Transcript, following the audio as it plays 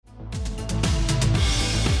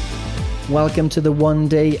Welcome to the One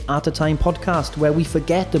Day at a Time podcast, where we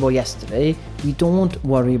forget about yesterday, we don't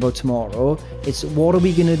worry about tomorrow. It's what are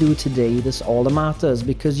we going to do today that's all that matters,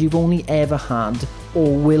 because you've only ever had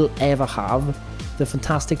or will ever have the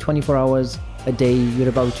fantastic 24 hours a day you're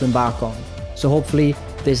about to embark on. So hopefully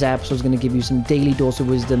this episode is going to give you some daily dose of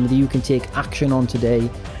wisdom that you can take action on today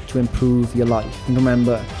to improve your life. And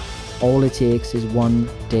remember, all it takes is one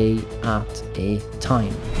day at a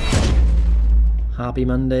time. Happy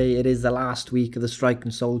Monday. It is the last week of the Strike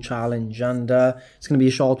and Soul Challenge, and it's going to be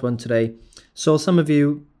a short one today. So some of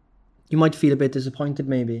you might feel a bit disappointed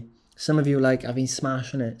maybe. Some of you I've been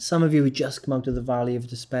smashing it. Some of you just come out of the valley of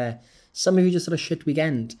despair. Some of you just had a shit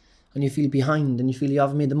weekend and you feel behind and you feel you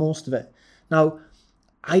haven't made the most of it. Now,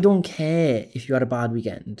 I don't care if you had a bad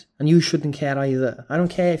weekend, and you shouldn't care either. I don't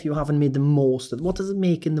care if you haven't made the most of it. What does it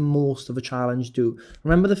making the most of a challenge do?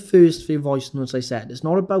 Remember the first few voice notes I said, it's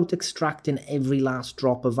not about extracting every last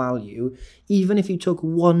drop of value. Even if you took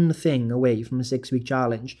one thing away from a 6-week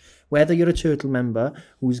challenge, whether you're a Turtle member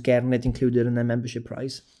who's getting it included in their membership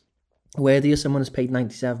price, whether you're someone who's paid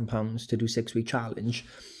 £97 to do 6-week challenge,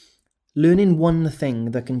 learning one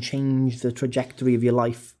thing that can change the trajectory of your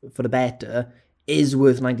life for the better is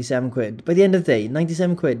worth 97 quid. By the end of the day,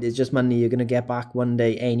 97 quid is just money you're going to get back one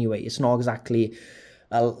day anyway. It's not exactly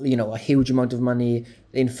a huge amount of money.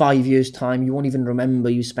 In 5 years' time, you won't even remember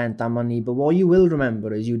you spent that money. But what you will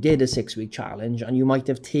remember is you did a 6-week challenge, and you might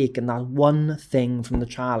have taken that one thing from the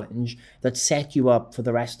challenge that set you up for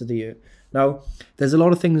the rest of the year. Now, there's a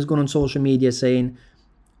lot of things going on social media saying,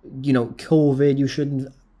 COVID, you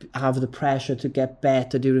shouldn't have the pressure to get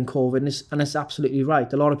better during COVID, and it's absolutely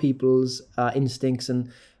right. A lot of people's instincts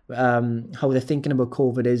and how they're thinking about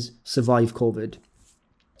COVID is survive COVID.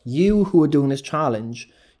 You who are doing this challenge,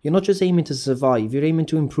 you're not just aiming to survive, you're aiming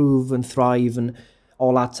to improve and thrive and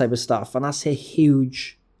all that type of stuff. And that's a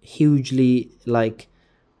hugely,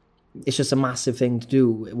 it's just a massive thing to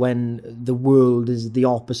do when the world is the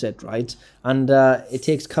opposite, right? And it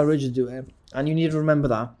takes courage to do it. And you need to remember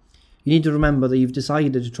that. You need to remember that you've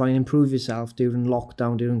decided to try and improve yourself during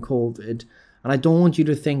lockdown, during COVID. And I don't want you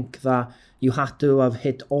to think that you had to have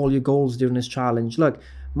hit all your goals during this challenge. Look,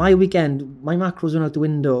 my weekend, my macros went out the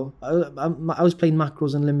window. I was playing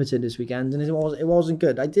Macros Unlimited this weekend, and it wasn't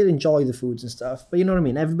good. I did enjoy the foods and stuff, but you know what I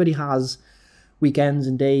mean? Everybody has weekends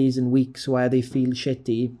and days and weeks where they feel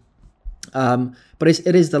shitty. But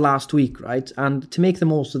it is the last week, right? And to make the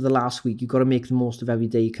most of the last week, you've got to make the most of every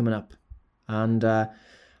day coming up. And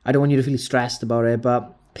I don't want you to feel stressed about it,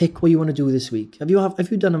 but pick what you want to do this week. Have you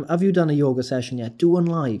done a yoga session yet? Do one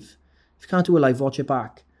live. If you can't do it live, watch it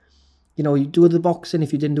back. You do the boxing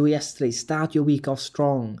if you didn't do it yesterday. Start your week off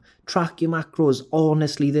strong. Track your macros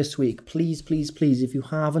honestly this week. Please, please, please, if you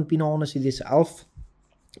haven't been honest with yourself,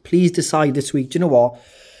 please decide this week. Do you know what?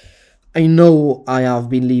 I know I have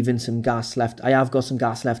been leaving some gas left. I have got some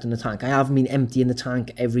gas left in the tank. I haven't been emptying the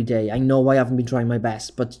tank every day. I know I haven't been trying my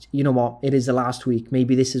best, but you know what? It is the last week.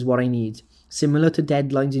 Maybe this is what I need. Similar to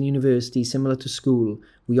deadlines in university, similar to school,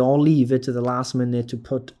 we all leave it to the last minute to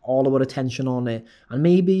put all of our attention on it. And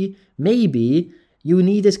maybe you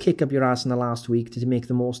need this kick up your ass in the last week to make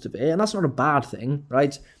the most of it. And that's not a bad thing,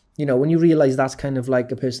 right? When you realize that's kind of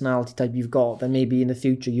like a personality type you've got, then maybe in the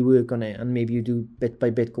future you work on it and maybe you do bit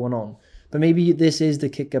by bit going on. But maybe this is the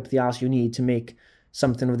kick up the ass you need to make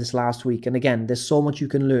something of this last week. And again, there's so much you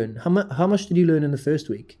can learn. How much did you learn in the first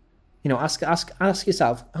week? Ask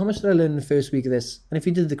yourself, how much did I learn in the first week of this? And if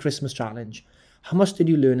you did the Christmas challenge, how much did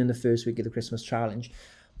you learn in the first week of the Christmas challenge?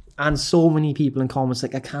 And so many people in comments I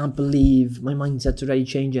can't believe my mindset's already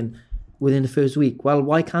changing within the first week. Well,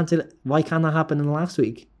 why can't that happen in the last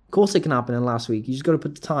week? Of course it can happen in the last week. You just got to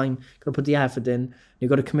put the time, got to put the effort in. You've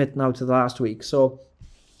got to commit now to the last week. So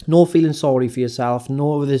no feeling sorry for yourself.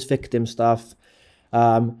 No this victim stuff.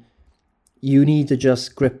 You need to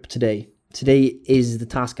just grip today. Today is the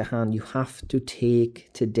task at hand. You have to take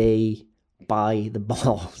today by the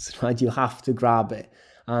balls, right? You have to grab it.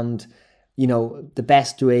 And, the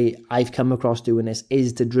best way I've come across doing this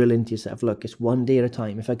is to drill into yourself. Look, it's one day at a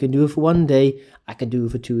time. If I can do it for one day, I can do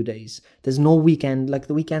it for 2 days. There's no weekend.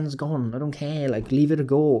 The weekend's gone. I don't care. Leave it a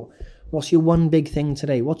go. What's your one big thing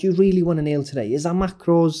today? What do you really want to nail today? Is that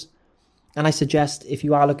macros? And I suggest if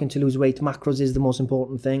you are looking to lose weight, macros is the most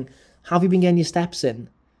important thing. Have you been getting your steps in?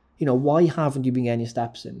 Why haven't you been getting your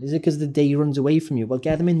steps in? Is it because the day runs away from you? Well,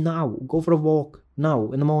 get them in now. Go for a walk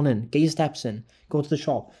now in the morning. Get your steps in. Go to the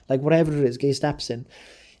shop. Whatever it is, get your steps in. It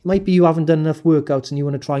might be you haven't done enough workouts and you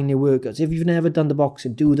want to try new workouts. If you've never done the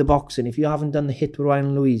boxing, do the boxing. If you haven't done the HIIT with Ryan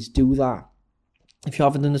and Louise, do that. If you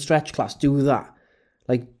haven't done the stretch class, do that.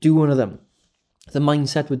 Do one of them. The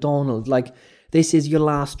mindset with Donald. This is your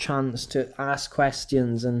last chance to ask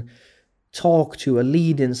questions and talk to a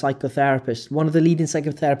leading psychotherapist, one of the leading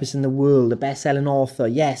psychotherapists in the world, a best-selling author.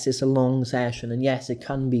 Yes, it's a long session, and yes, it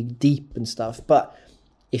can be deep and stuff, but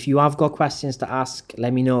if you have got questions to ask,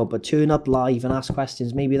 let me know. But turn up live and ask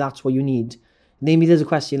questions. Maybe that's what you need. Maybe there's a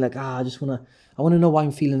question like, I want to know why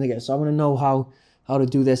I'm feeling like this. I want to know how to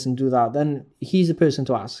do this and do that. Then he's the person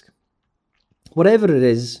to ask. Whatever it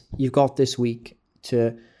is, you've got this week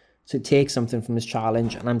to take something from this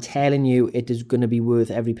challenge, and I'm telling you, it is going to be worth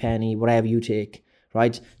every penny, whatever you take,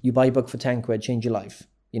 right? You buy a book for 10 quid, change your life.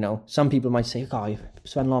 You know, some people might say, you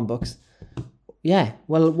spend a lot on books. Yeah,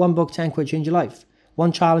 well, one book, 10 quid, change your life.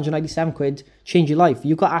 One challenge of 97 quid, change your life.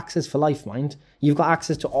 You've got access for life, mind. You've got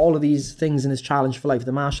access to all of these things in this challenge for life.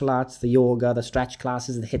 The martial arts, the yoga, the stretch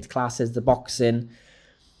classes, the HIIT classes, the boxing. Do you know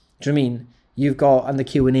what I mean? You've got, and the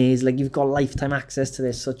Q&As, like you've got lifetime access to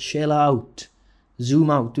this. So chill out. Zoom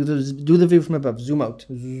out. Do the view from above. Zoom out.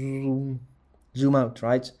 Zoom out,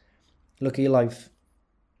 right? Look at your life.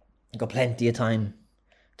 You've got plenty of time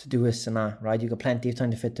to do this and that, right? You've got plenty of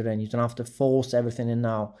time to fit it in. You don't have to force everything in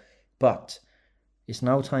now. But it's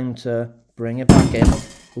now time to bring it back in.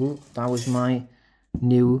 Ooh, that was my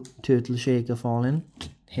new turtle shaker falling.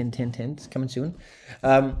 Hint, hint, hint. Coming soon.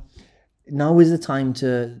 Now is the time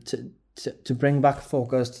to bring back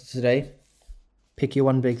focus to today. Pick your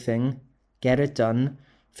one big thing. Get it done.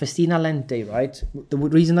 Festina Lente, right? The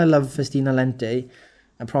reason I love Festina Lente,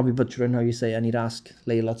 I'm probably butchering how you say it. I need to ask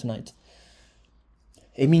Layla tonight.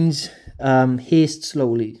 It means haste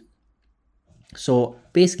slowly. So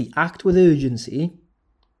basically, act with urgency,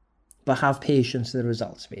 but have patience with the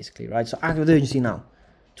results, basically, right? So act with urgency now.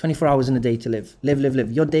 24 hours in a day to live.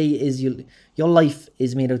 Live. Your day is your life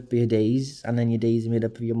is made up of your days, and then your days are made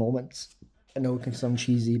up of your moments. I know it can sound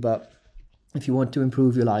cheesy, but if you want to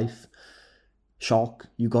improve your life,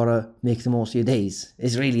 you gotta make the most of your days.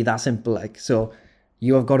 It's really that simple. Like, so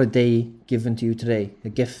you have got a day given to you today, a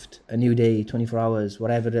gift, a new day, 24 hours,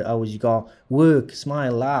 whatever the hours you got. Work,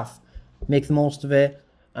 smile, laugh, make the most of it,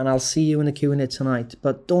 and I'll see you in the Q&A tonight.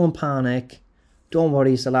 But don't panic. Don't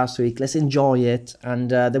worry, it's the last week. Let's enjoy it. And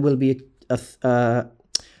there will be a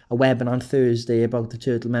webinar on Thursday about the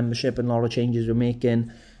Turtle membership and a lot of changes we're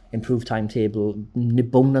making. Improved timetable,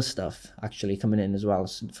 bonus stuff actually coming in as well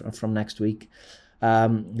from next week.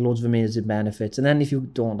 Loads of amazing benefits. And then if you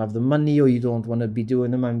don't have the money or you don't want to be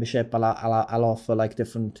doing the membership, I'll offer like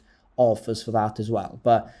different offers for that as well.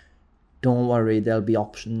 But don't worry, there'll be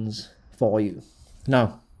options for you.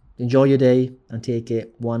 Now, enjoy your day and take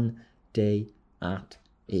it one day at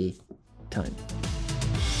a time.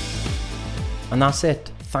 And that's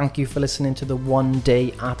it. Thank you for listening to the One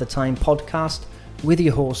Day at a Time podcast with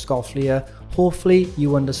your host, Goff Lear. Hopefully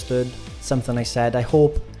you understood something I said. I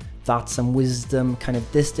hope that some wisdom kind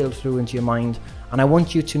of distilled through into your mind. And I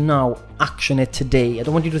want you to now action it today. I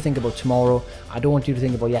don't want you to think about tomorrow. I don't want you to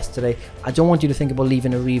think about yesterday. I don't want you to think about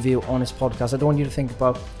leaving a review on this podcast. I don't want you to think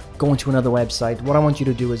about going to another website. What I want you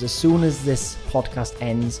to do is as soon as this podcast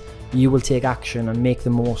ends, you will take action and make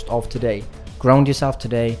the most of today. Ground yourself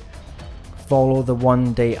today. Follow the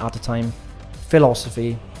one day at a time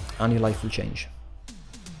philosophy and your life will change.